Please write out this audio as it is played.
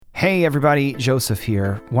Hey everybody, Joseph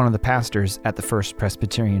here, one of the pastors at the First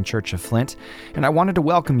Presbyterian Church of Flint, and I wanted to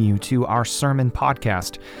welcome you to our Sermon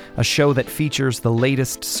Podcast, a show that features the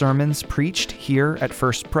latest sermons preached here at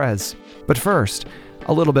First Pres. But first,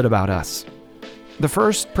 a little bit about us. The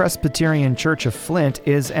First Presbyterian Church of Flint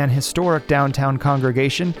is an historic downtown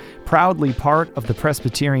congregation, proudly part of the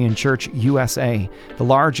Presbyterian Church USA, the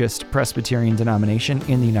largest Presbyterian denomination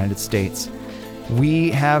in the United States. We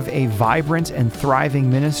have a vibrant and thriving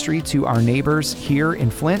ministry to our neighbors here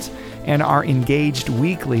in Flint and are engaged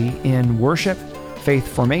weekly in worship, faith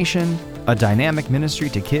formation, a dynamic ministry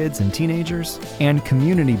to kids and teenagers, and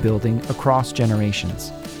community building across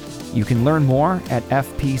generations. You can learn more at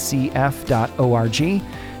fpcf.org.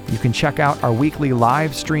 You can check out our weekly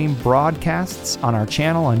live stream broadcasts on our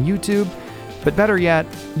channel on YouTube, but better yet,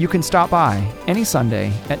 you can stop by any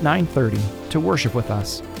Sunday at 9:30 to worship with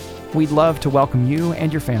us. We'd love to welcome you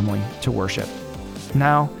and your family to worship.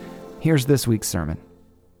 Now, here's this week's sermon.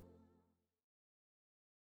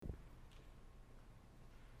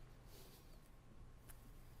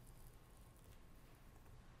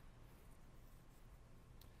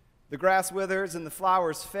 The grass withers and the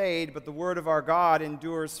flowers fade, but the word of our God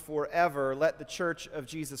endures forever. Let the church of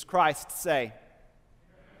Jesus Christ say.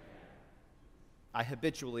 I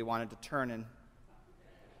habitually wanted to turn in.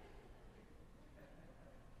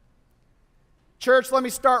 Church, let me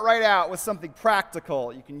start right out with something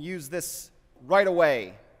practical. You can use this right away.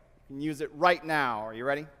 You can use it right now. Are you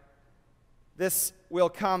ready? This will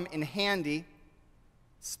come in handy,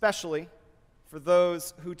 especially for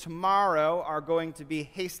those who tomorrow are going to be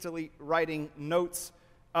hastily writing notes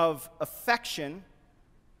of affection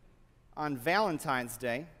on Valentine's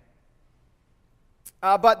Day.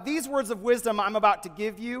 But these words of wisdom I'm about to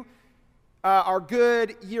give you are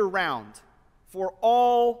good year-round. For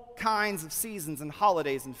all kinds of seasons and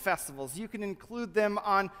holidays and festivals. You can include them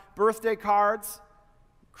on birthday cards,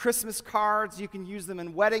 Christmas cards. You can use them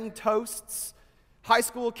in wedding toasts. High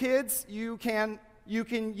school kids, you can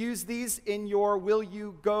use these in your "Will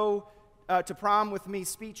you go to prom with me"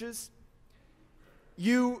 speeches.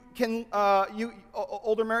 You can,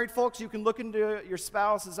 older married folks, you can look into your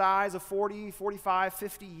spouse's eyes of 40, 45,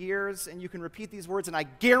 50 years, and you can repeat these words, and I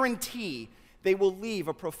guarantee they will leave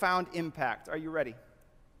a profound impact. Are you ready?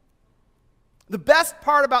 The best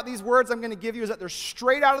part about these words I'm going to give you is that they're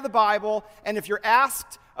straight out of the Bible, and if you're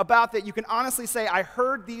asked about that, you can honestly say, I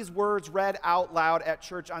heard these words read out loud at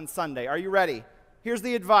church on Sunday. Are you ready? Here's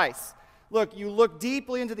the advice. Look, you look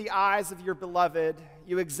deeply into the eyes of your beloved,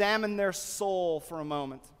 you examine their soul for a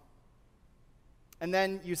moment, and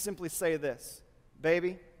then you simply say this,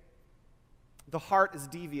 baby, the heart is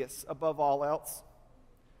devious above all else.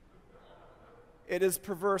 It is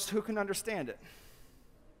perverse. Who can understand it?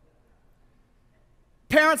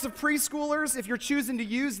 Parents of preschoolers, if you're choosing to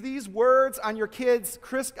use these words on your kids'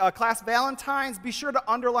 class Valentines, be sure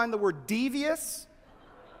to underline the word devious.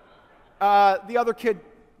 The other kid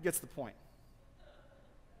gets the point.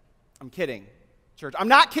 I'm kidding, church. I'm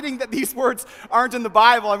not kidding that these words aren't in the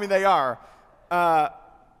Bible. I mean, they are.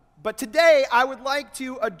 But today, I would like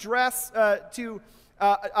to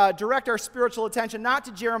direct our spiritual attention not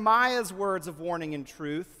to Jeremiah's words of warning and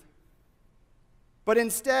truth, but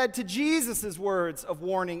instead to Jesus' words of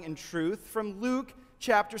warning and truth from Luke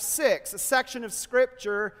chapter 6, a section of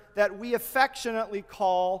Scripture that we affectionately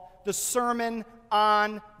call the Sermon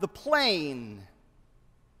on the Plain.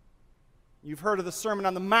 You've heard of the Sermon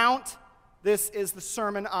on the Mount. This is the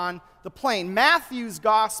Sermon on the Plain. Matthew's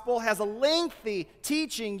gospel has a lengthy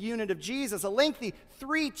teaching unit of Jesus, a lengthy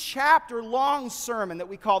 3-chapter-long sermon that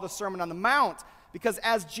we call the Sermon on the Mount, because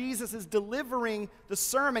as Jesus is delivering the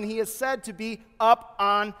sermon, he is said to be up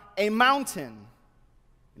on a mountain.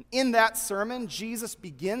 And in that sermon, Jesus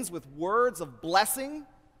begins with words of blessing,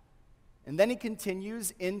 and then he continues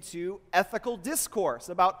into ethical discourse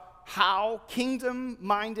about how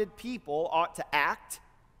kingdom-minded people ought to act,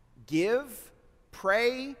 give,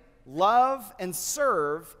 pray, love, and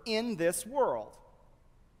serve in this world.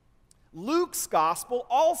 Luke's gospel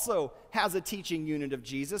also has a teaching unit of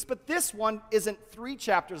Jesus, but this one isn't 3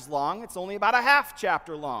 chapters long. It's only about a half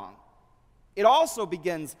chapter long. It also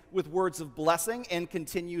begins with words of blessing and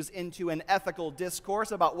continues into an ethical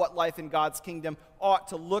discourse about what life in God's kingdom ought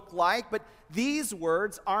to look like, but these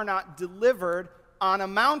words are not delivered on a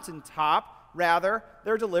mountaintop. Rather,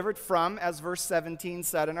 they're delivered from, as verse 17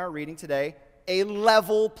 said in our reading today, a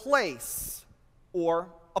level place or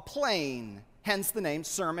a plain. Hence the name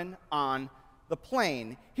Sermon on the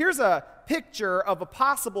Plain. Here's a picture of a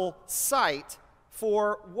possible site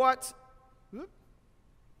for what...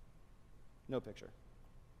 No picture.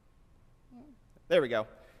 There we go.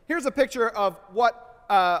 Here's a picture of what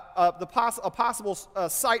a possible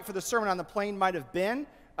site for the Sermon on the Plain might have been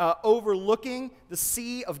overlooking the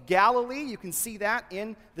Sea of Galilee. You can see that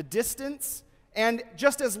in the distance. And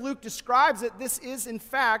just as Luke describes it, this is in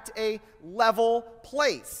fact a level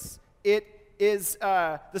place. It is,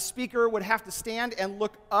 the speaker would have to stand and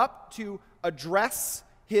look up to address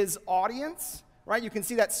his audience, right? You can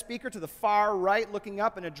see that speaker to the far right looking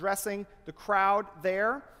up and addressing the crowd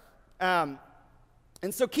there. And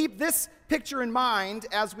so keep this picture in mind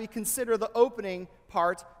as we consider the opening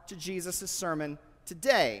part to Jesus' sermon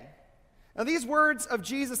today. Now, these words of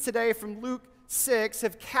Jesus today from Luke 6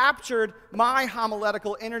 have captured my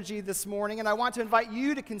homiletical energy this morning, and I want to invite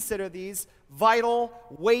you to consider these vital,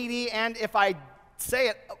 weighty, and if I say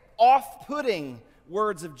it, off-putting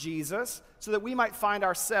words of Jesus so that we might find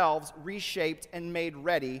ourselves reshaped and made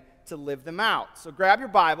ready to live them out. So grab your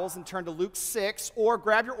Bibles and turn to Luke 6, or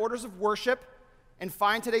grab your orders of worship and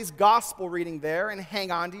find today's gospel reading there and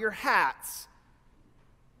hang on to your hats.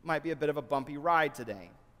 Might be a bit of a bumpy ride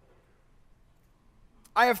today.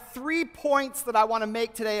 I have 3 points that I want to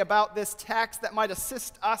make today about this text that might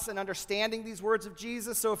assist us in understanding these words of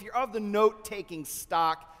Jesus. So if you're of the note-taking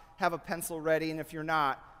stock, have a pencil ready, and if you're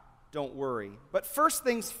not, don't worry. But first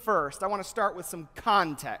things first, I want to start with some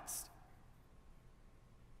context.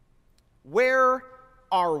 Where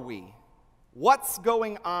are we? What's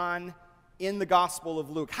going on in the Gospel of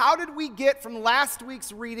Luke? How did we get from last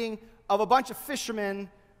week's reading of a bunch of fishermen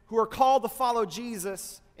who are called to follow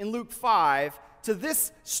Jesus in Luke 5 to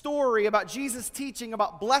this story about Jesus teaching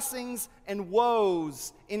about blessings and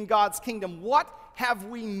woes in God's kingdom? What have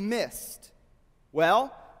we missed?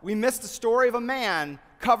 Well, we missed a story of a man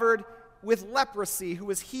covered with leprosy who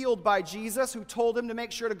was healed by Jesus, who told him to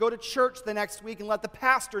make sure to go to church the next week and let the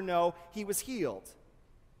pastor know he was healed.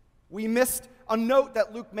 We missed a note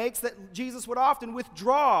that Luke makes that Jesus would often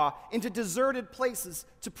withdraw into deserted places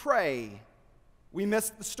to pray. We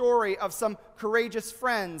missed the story of some courageous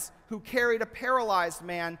friends who carried a paralyzed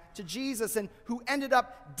man to Jesus and who ended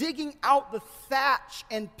up digging out the thatch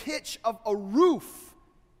and pitch of a roof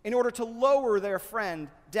in order to lower their friend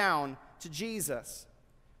down to Jesus.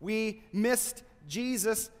 We missed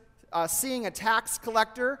Jesus seeing a tax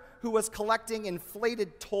collector who was collecting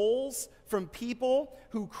inflated tolls from people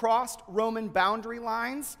who crossed Roman boundary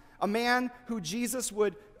lines, a man who Jesus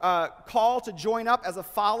would call to join up as a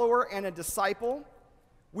follower and a disciple.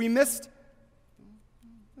 We missed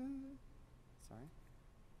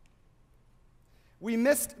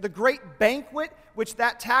the great banquet which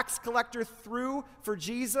that tax collector threw for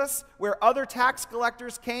Jesus, where other tax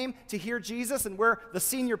collectors came to hear Jesus and where the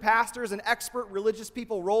senior pastors and expert religious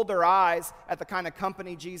people rolled their eyes at the kind of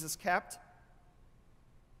company Jesus kept.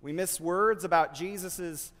 We miss words about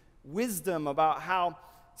Jesus' wisdom about how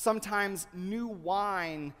sometimes new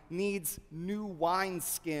wine needs new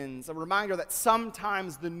wineskins, a reminder that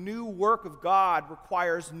sometimes the new work of God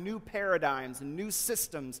requires new paradigms and new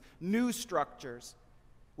systems, new structures.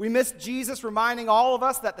 We miss Jesus reminding all of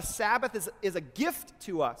us that the Sabbath is a gift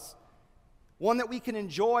to us, one that we can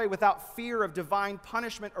enjoy without fear of divine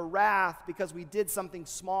punishment or wrath because we did something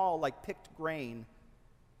small like picked grain.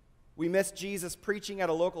 We miss Jesus preaching at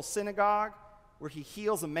a local synagogue where he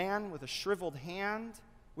heals a man with a shriveled hand,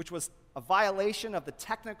 which was a violation of the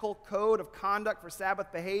technical code of conduct for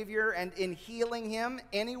Sabbath behavior, and in healing him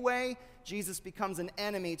anyway, Jesus becomes an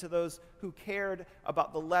enemy to those who cared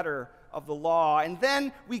about the letter of the law. And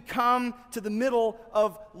then we come to the middle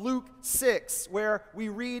of Luke 6, where we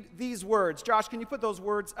read these words. Josh, can you put those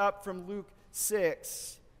words up from Luke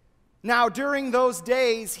 6? Now, during those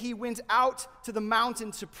days, he went out to the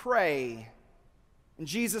mountain to pray, and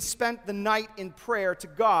Jesus spent the night in prayer to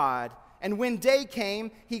God. And when day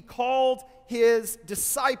came, he called his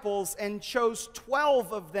disciples and chose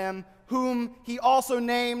 12 of them, whom he also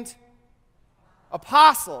named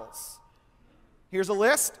apostles. Here's a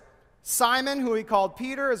list. Simon, who he called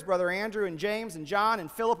Peter, his brother Andrew, and James, and John,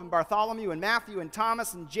 and Philip, and Bartholomew, and Matthew, and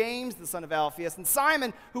Thomas, and James, the son of Alphaeus, and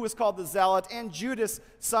Simon, who was called the Zealot, and Judas,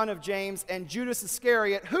 son of James, and Judas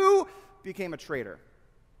Iscariot, who became a traitor.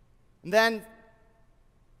 And then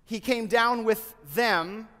he came down with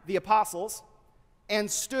them, the apostles, and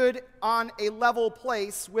stood on a level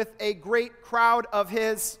place with a great crowd of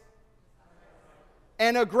his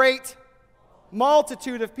and a great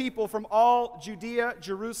multitude of people from all Judea,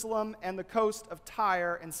 Jerusalem, and the coast of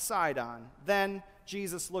Tyre and Sidon. Then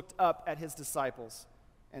Jesus looked up at his disciples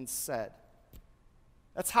and said,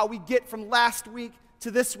 that's how we get from last week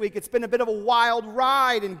to this week. It's been a bit of a wild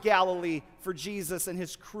ride in Galilee for Jesus and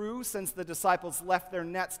his crew since the disciples left their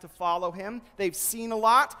nets to follow him. They've seen a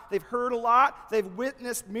lot, they've heard a lot, they've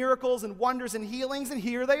witnessed miracles and wonders and healings, and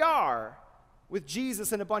here they are. with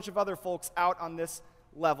Jesus and a bunch of other folks out on this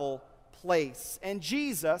level place. And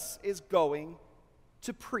Jesus is going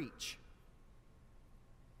to preach.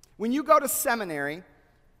 When you go to seminary,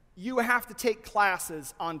 you have to take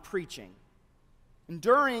classes on preaching. And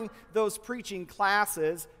during those preaching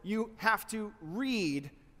classes, you have to read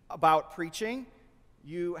about preaching.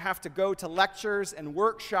 You have to go to lectures and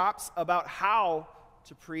workshops about how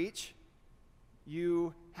to preach.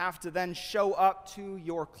 You have to then show up to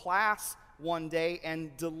your class one day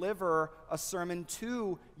and deliver a sermon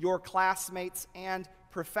to your classmates and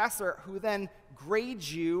professor, who then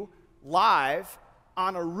grades you live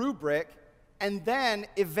on a rubric and then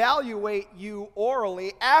evaluate you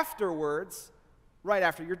orally afterwards, right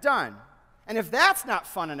after you're done. And if that's not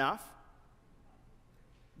fun enough,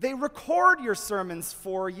 they record your sermons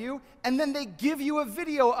for you, and then they give you a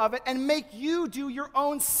video of it and make you do your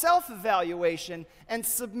own self-evaluation and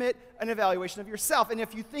submit an evaluation of yourself. And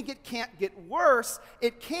if you think it can't get worse,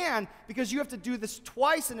 it can, because you have to do this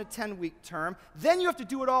twice in a 10-week term. Then you have to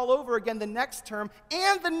do it all over again the next term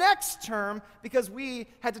and the next term, because we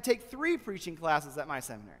had to take 3 preaching classes at my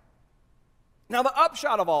seminary. Now, the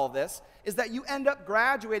upshot of all of this is that you end up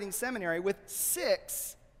graduating seminary with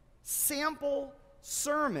 6 sample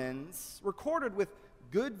sermons recorded with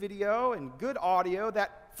good video and good audio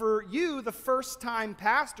that for you, the first-time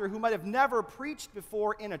pastor who might have never preached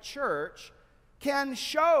before in a church, can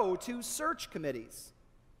show to search committees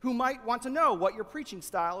who might want to know what your preaching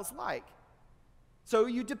style is like. So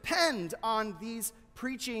you depend on these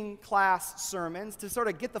preaching class sermons to sort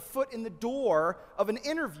of get the foot in the door of an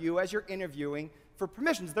interview as you're interviewing for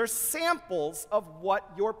permissions. They're samples of what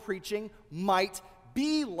your preaching might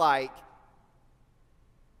be like.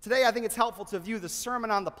 Today, I think it's helpful to view the Sermon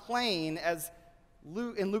on the Plain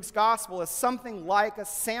in Luke's Gospel as something like a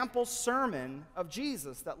sample sermon of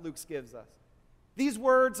Jesus that Luke gives us. These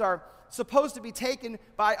words are supposed to be taken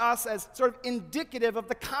by us as sort of indicative of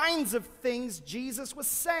the kinds of things Jesus was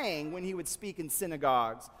saying when he would speak in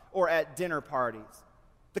synagogues or at dinner parties.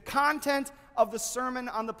 The content of the Sermon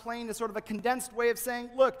on the Plain is sort of a condensed way of saying,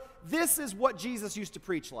 look, this is what Jesus used to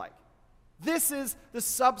preach like. This is the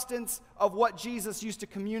substance of what Jesus used to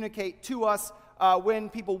communicate to us when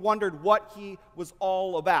people wondered what he was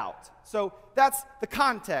all about. So that's the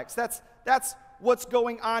context. That's what's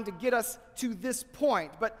going on to get us to this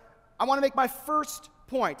point. But I want to make my first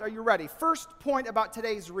point. Are you ready? First point about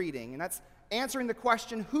today's reading, and that's answering the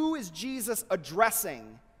question, who is Jesus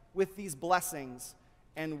addressing with these blessings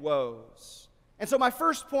and woes? And so my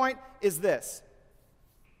first point is this.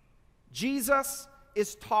 Jesus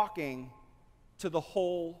is talking to the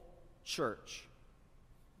whole church.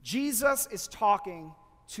 Jesus is talking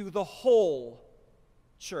to the whole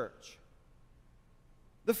church.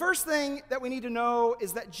 The first thing that we need to know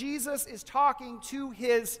is that Jesus is talking to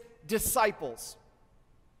his disciples.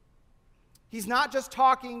 He's not just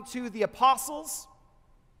talking to the apostles.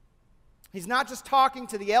 He's not just talking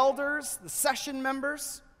to the elders, the session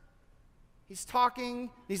members. He's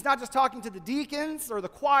not just talking to the deacons or the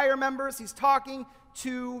choir members. He's talking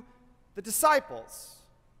to the disciples.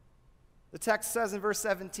 The text says in verse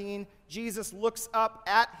 17, Jesus looks up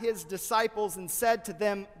at his disciples and said to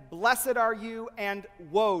them, "Blessed are you and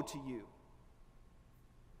woe to you."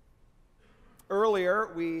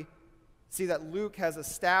 Earlier, we see that Luke has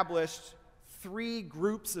established 3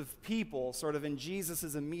 groups of people sort of in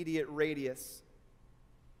Jesus' immediate radius.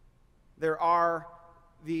 There are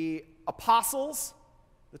the apostles,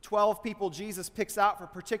 the 12 people Jesus picks out for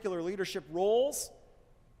particular leadership roles.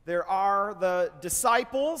 There are the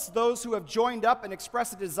disciples, those who have joined up and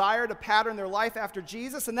expressed a desire to pattern their life after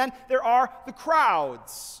Jesus. And then there are the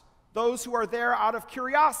crowds, those who are there out of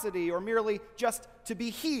curiosity or merely just to be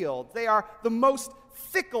healed. They are the most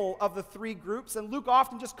fickle of the 3 groups, and Luke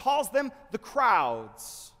often just calls them the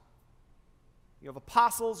crowds. You have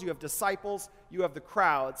apostles, you have disciples, you have the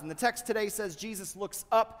crowds. And the text today says Jesus looks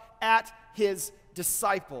up at his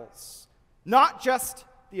disciples, not just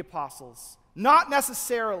the apostles, not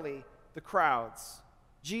necessarily the crowds.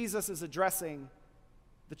 Jesus is addressing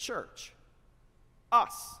the church,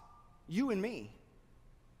 us, you and me.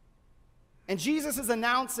 And Jesus is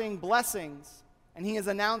announcing blessings, and he is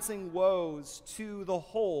announcing woes to the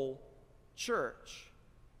whole church.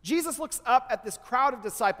 Jesus looks up at this crowd of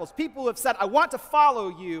disciples, people who have said, "I want to follow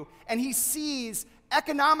you," and he sees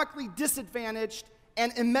economically disadvantaged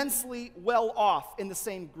and immensely well off in the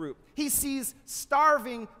same group. He sees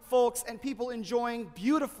starving folks and people enjoying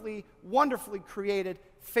beautifully, wonderfully created,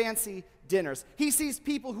 fancy dinners. He sees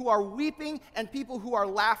people who are weeping and people who are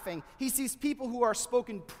laughing. He sees people who are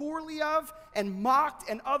spoken poorly of and mocked,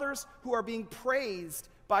 and others who are being praised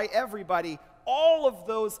by everybody all of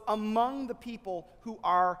those among the people who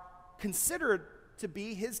are considered to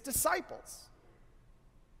be his disciples.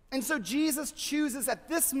 And so Jesus chooses at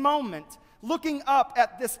this moment, looking up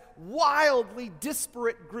at this wildly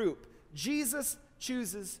disparate group, Jesus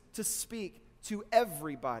chooses to speak to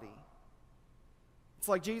everybody. It's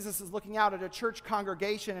like Jesus is looking out at a church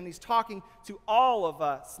congregation and he's talking to all of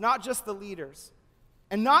us, not just the leaders,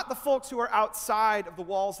 and not the folks who are outside of the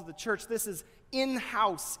walls of the church. This is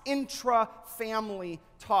in-house, intra-family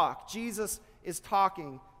talk. Jesus is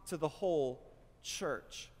talking to the whole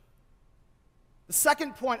church. The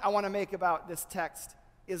second point I want to make about this text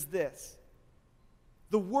is this.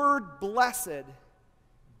 The word blessed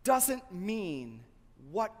doesn't mean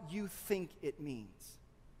what you think it means.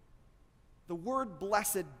 The word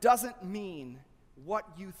blessed doesn't mean what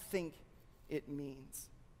you think it means.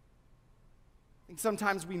 I think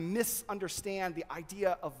sometimes we misunderstand the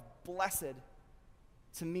idea of blessed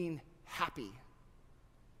to mean happy,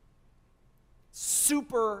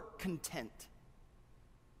 super content,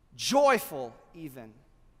 joyful even.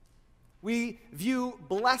 We view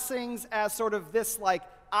blessings as sort of this, like,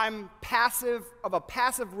 I'm a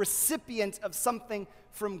passive recipient of something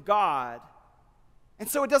from God. And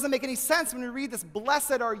so it doesn't make any sense when we read this,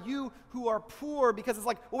 blessed are you who are poor, because it's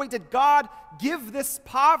like, oh wait, did God give this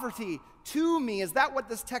poverty to me? Is that what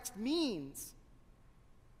this text means?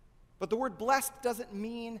 But the word blessed doesn't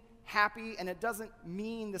mean happy, and it doesn't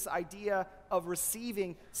mean this idea of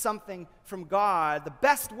receiving something from God. The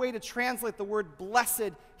best way to translate the word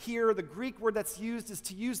blessed here, the Greek word that's used, is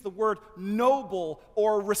to use the word noble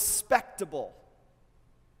or respectable.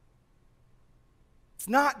 It's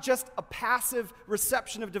not just a passive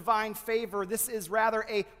reception of divine favor. This is rather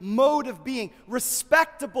a mode of being.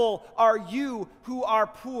 Respectable are you who are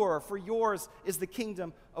poor, for yours is the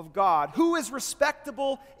kingdom of God. Who is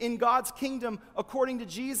respectable in God's kingdom according to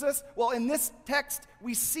Jesus? Well, in this text,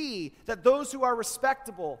 we see that those who are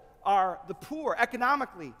respectable are the poor,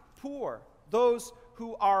 economically poor, those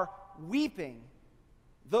who are weeping,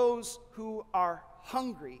 those who are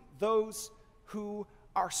hungry, those who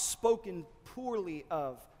are spoken poorly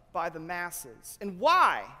of by the masses. And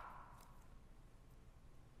why?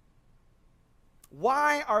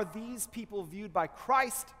 Why are these people viewed by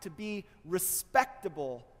Christ to be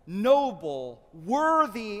respectable, noble,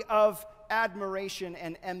 worthy of admiration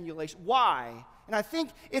and emulation? Why? And I think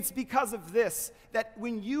it's because of this, that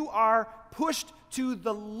when you are pushed to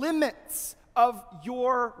the limits of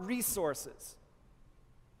your resources,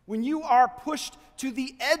 when you are pushed to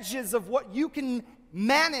the edges of what you can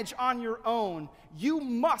manage on your own, you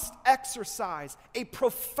must exercise a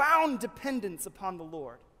profound dependence upon the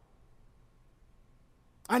Lord.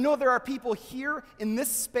 I know there are people here in this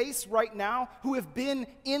space right now who have been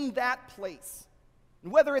in that place.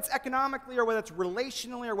 And whether it's economically or whether it's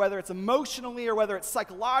relationally or whether it's emotionally or whether it's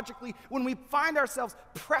psychologically, when we find ourselves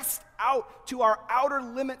pressed out to our outer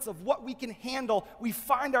limits of what we can handle, we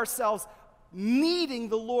find ourselves needing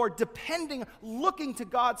the Lord, depending, looking to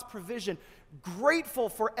God's provision, grateful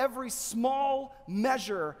for every small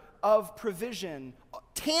measure of provision,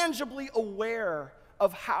 tangibly aware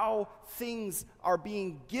of how things are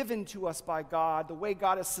being given to us by God, the way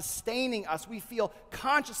God is sustaining us. We feel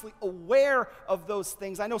consciously aware of those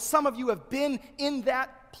things. I know some of you have been in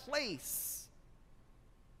that place.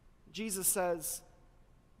 Jesus says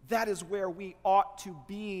that is where we ought to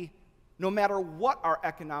be, no matter what our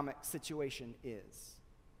economic situation is.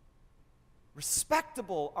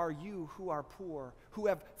 Respectable are you who are poor, who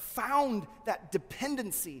have found that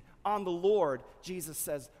dependency on the Lord, Jesus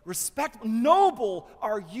says. Respectable, noble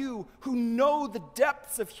are you who know the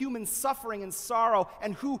depths of human suffering and sorrow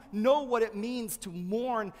and who know what it means to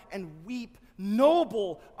mourn and weep.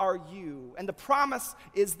 Noble are you. And the promise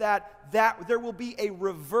is that there will be a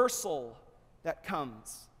reversal that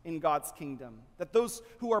comes in God's kingdom, that those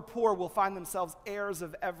who are poor will find themselves heirs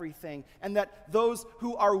of everything, and that those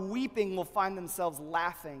who are weeping will find themselves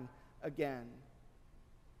laughing again.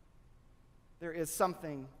 There is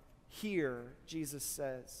something here, Jesus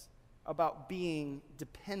says, about being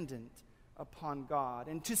dependent upon God.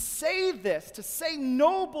 And to say this, to say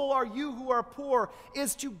noble are you who are poor,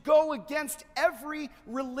 is to go against every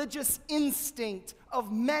religious instinct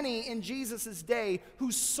of many in Jesus' day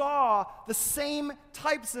who saw the same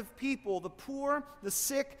types of people, the poor, the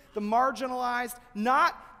sick, the marginalized,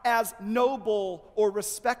 not as noble or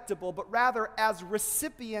respectable, but rather as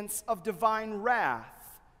recipients of divine wrath.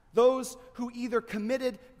 Those who either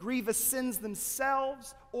committed grievous sins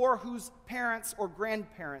themselves or whose parents or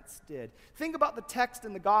grandparents did. Think about the text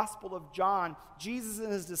in the Gospel of John. Jesus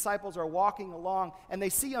and his disciples are walking along, and they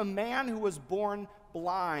see a man who was born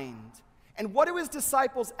blind. And what do his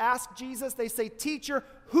disciples ask Jesus? They say, "Teacher,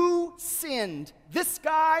 who sinned, this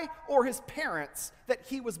guy or his parents, that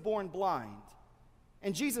he was born blind?"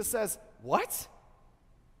 And Jesus says, "What?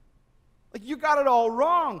 Like, you got it all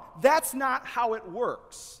wrong. That's not how it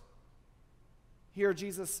works." Here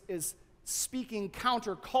Jesus is speaking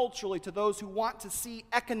counterculturally to those who want to see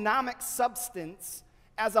economic substance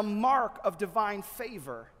as a mark of divine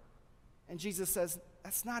favor. And Jesus says,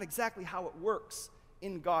 that's not exactly how it works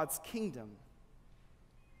in God's kingdom.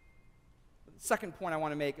 The second point I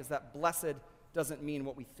want to make is that blessed doesn't mean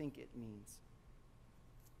what we think it means.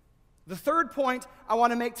 The third point I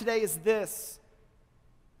want to make today is this: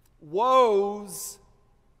 woes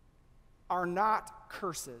are not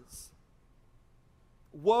curses.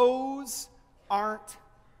 Woes aren't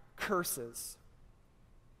curses.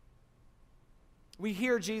 We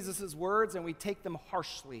hear Jesus' words and we take them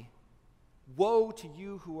harshly. Woe to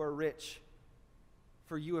you who are rich,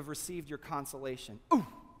 for you have received your consolation. Ooh!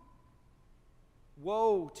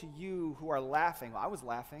 Woe to you who are laughing. Well, I was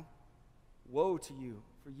laughing. Woe to you,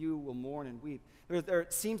 for you will mourn and weep. There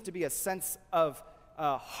seems to be a sense of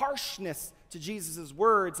harshness to Jesus'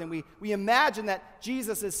 words, and we imagine that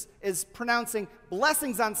Jesus is pronouncing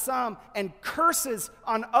blessings on some and curses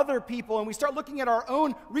on other people, and we start looking at our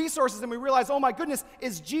own resources and we realize, oh my goodness,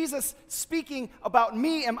 is Jesus speaking about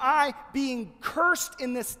me? Am I being cursed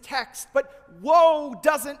in this text? But woe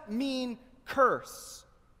doesn't mean curse.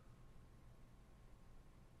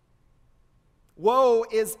 Woe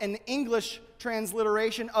is an English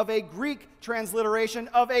transliteration of a Greek transliteration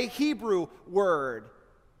of a Hebrew word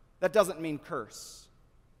that doesn't mean curse.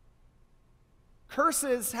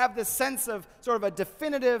 Curses have this sense of sort of a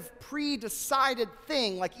definitive, pre-decided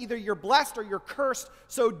thing, like either you're blessed or you're cursed,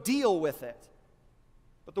 so deal with it.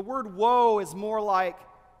 But the word woe is more like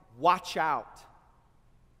watch out,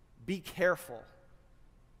 be careful,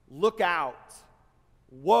 look out.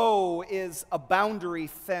 Woe is a boundary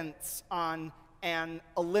fence on an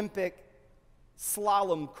Olympic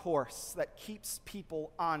slalom course that keeps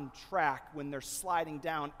people on track when they're sliding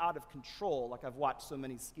down out of control, like I've watched so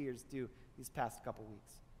many skiers do these past couple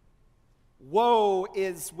weeks. Woe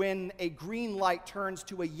is when a green light turns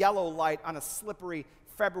to a yellow light on a slippery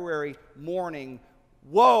February morning.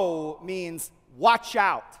 Woe means watch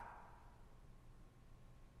out.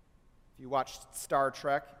 If you watch Star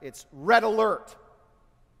Trek, it's red alert.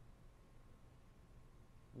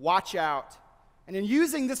 Watch out. And in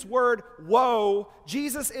using this word, woe,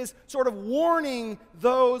 Jesus is sort of warning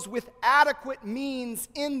those with adequate means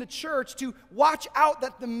in the church to watch out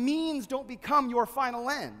that the means don't become your final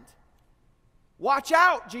end. Watch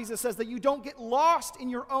out, Jesus says, that you don't get lost in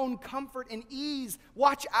your own comfort and ease.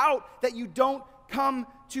 Watch out that you don't come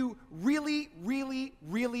to really, really,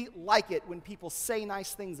 really like it when people say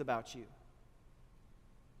nice things about you.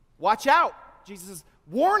 Watch out, Jesus is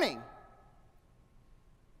warning.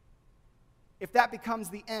 If that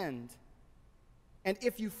becomes the end, and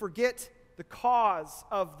if you forget the cause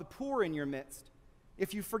of the poor in your midst,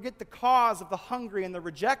 if you forget the cause of the hungry and the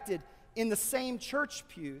rejected in the same church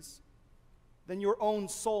pews, then your own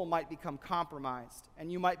soul might become compromised,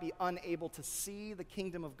 and you might be unable to see the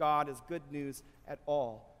kingdom of God as good news at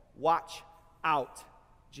all. Watch out,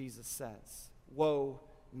 Jesus says. Woe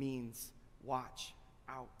means watch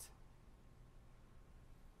out.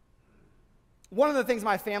 One of the things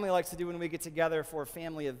my family likes to do when we get together for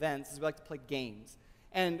family events is we like to play games.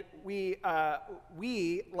 And we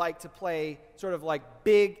like to play sort of like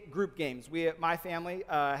big group games. My family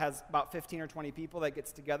has about 15 or 20 people that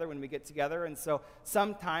gets together when we get together. And so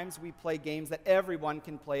sometimes we play games that everyone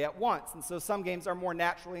can play at once. And so some games are more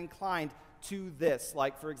naturally inclined to this.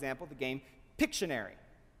 Like, for example, the game Pictionary,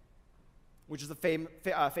 which is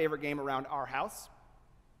a favorite game around our house.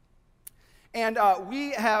 And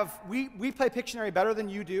we play Pictionary better than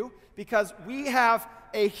you do because we have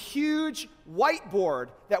a huge whiteboard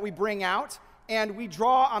that we bring out, and we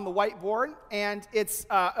draw on the whiteboard, and it's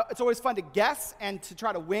always fun to guess and to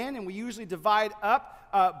try to win, and we usually divide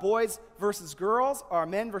up boys versus girls, or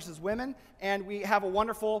men versus women, and we have a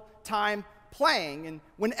wonderful time playing. And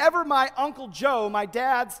whenever my Uncle Joe, my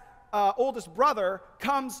dad's oldest brother,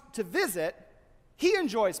 comes to visit, he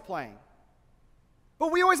enjoys playing.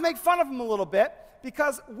 But we always make fun of him a little bit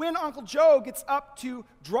because when Uncle Joe gets up to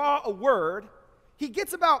draw a word, he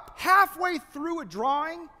gets about halfway through a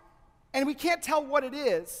drawing and we can't tell what it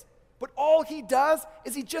is, but all he does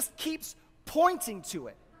is he just keeps pointing to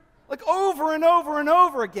it, like over and over and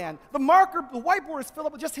over again. The whiteboard is filled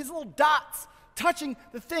up with just his little dots touching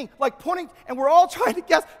the thing, like pointing, and we're all trying to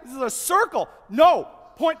guess, this is a circle. No,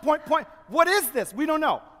 point, point, point. What is this? We don't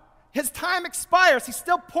know. His time expires. He's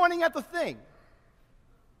still pointing at the thing.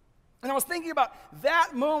 And I was thinking about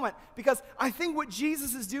that moment because I think what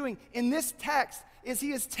Jesus is doing in this text is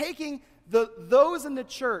he is taking those in the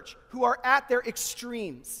church who are at their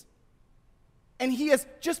extremes, and he is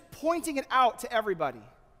just pointing it out to everybody.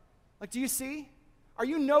 Like, do you see? Are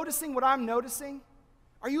you noticing what I'm noticing?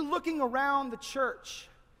 Are you looking around the church?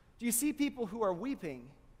 Do you see people who are weeping?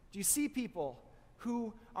 Do you see people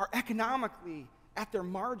who are economically at their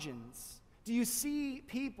margins? Do you see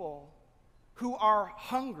people who are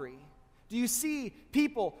hungry? Do you see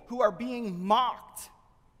people who are being mocked?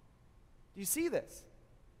 Do you see this?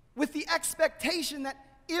 With the expectation that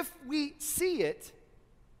if we see it,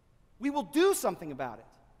 we will do something about it.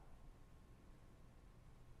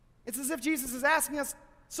 It's as if Jesus is asking us,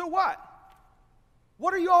 so what?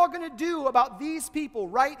 What are you all going to do about these people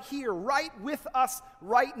right here, right with us,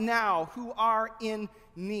 right now, who are in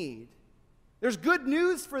need? There's good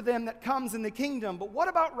news for them that comes in the kingdom, but what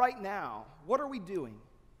about right now? What are we doing?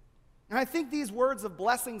 And I think these words of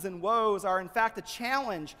blessings and woes are in fact a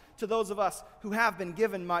challenge to those of us who have been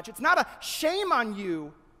given much. It's not a shame on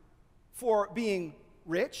you for being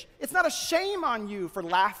rich. It's not a shame on you for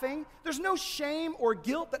laughing. There's no shame or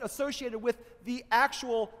guilt that associated with the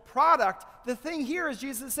actual product. The thing here is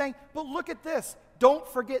Jesus is saying, but look at this. Don't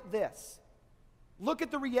forget this. Look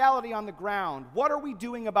at the reality on the ground. What are we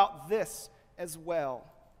doing about this as well?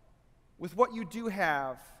 With what you do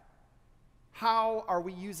have, how are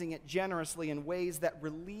we using it generously in ways that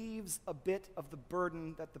relieves a bit of the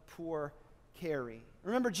burden that the poor carry?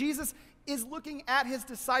 Remember, Jesus is looking at his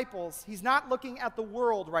disciples. He's not looking at the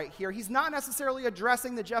world right here. He's not necessarily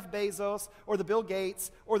addressing the Jeff Bezos or the Bill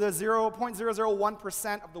Gates or the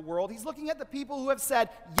 0.001% of the world. He's looking at the people who have said,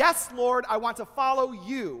 yes, Lord, I want to follow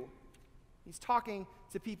you. He's talking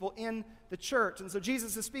to people in the church. And so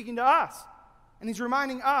Jesus is speaking to us. And he's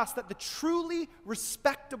reminding us that the truly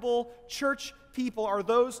respectable church people are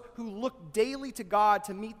those who look daily to God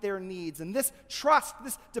to meet their needs. And this trust,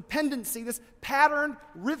 this dependency, this patterned,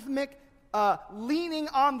 rhythmic leaning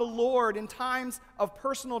on the Lord in times of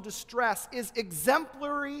personal distress is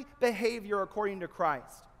exemplary behavior according to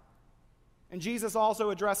Christ. And Jesus also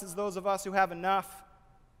addresses those of us who have enough.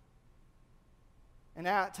 And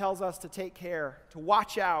that tells us to take care, to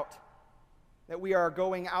watch out, that we are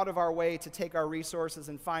going out of our way to take our resources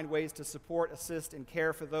and find ways to support, assist, and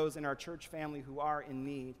care for those in our church family who are in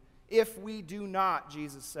need. If we do not,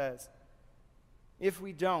 Jesus says, if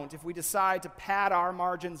we don't, if we decide to pad our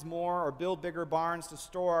margins more or build bigger barns to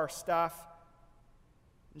store our stuff,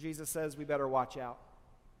 Jesus says we better watch out.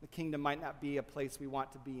 The kingdom might not be a place we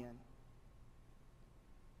want to be in.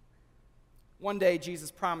 One day,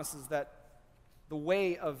 Jesus promises that the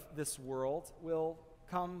way of this world will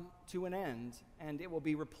come to an end, and it will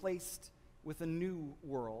be replaced with a new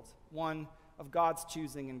world, one of God's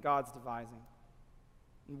choosing and God's devising.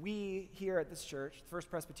 And we here at this church, the First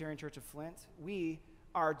Presbyterian Church of Flint, we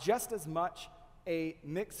are just as much a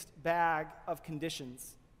mixed bag of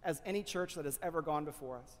conditions as any church that has ever gone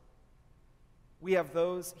before us. We have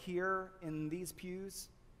those here in these pews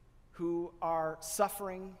who are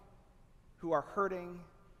suffering, who are hurting,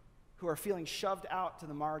 who are feeling shoved out to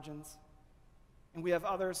the margins. And we have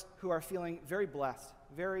others who are feeling very blessed,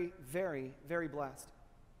 very, very, very blessed.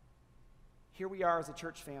 Here we are as a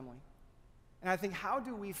church family. And I think, how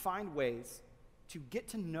do we find ways to get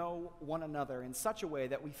to know one another in such a way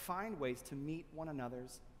that we find ways to meet one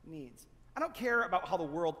another's needs? I don't care about how the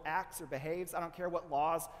world acts or behaves. I don't care what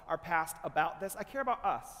laws are passed about this. I care about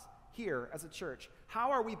us here as a church.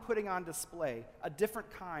 How are we putting on display a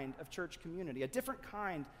different kind of church community, a different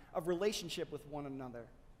kind of relationship with one another?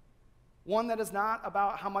 One that is not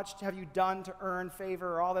about how much have you done to earn favor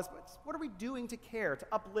or all this, but what are we doing to care, to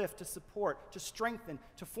uplift, to support, to strengthen,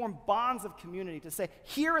 to form bonds of community, to say,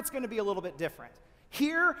 here it's going to be a little bit different.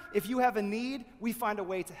 Here, if you have a need, we find a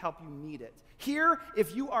way to help you meet it. Here,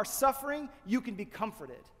 if you are suffering, you can be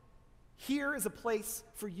comforted. Here is a place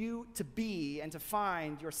for you to be and to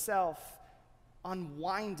find yourself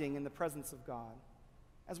unwinding in the presence of God.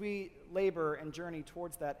 As we labor and journey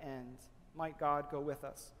towards that end, might God go with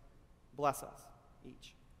us. Bless us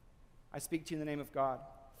each. I speak to you in the name of God,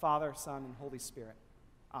 Father, Son, and Holy Spirit.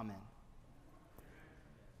 Amen.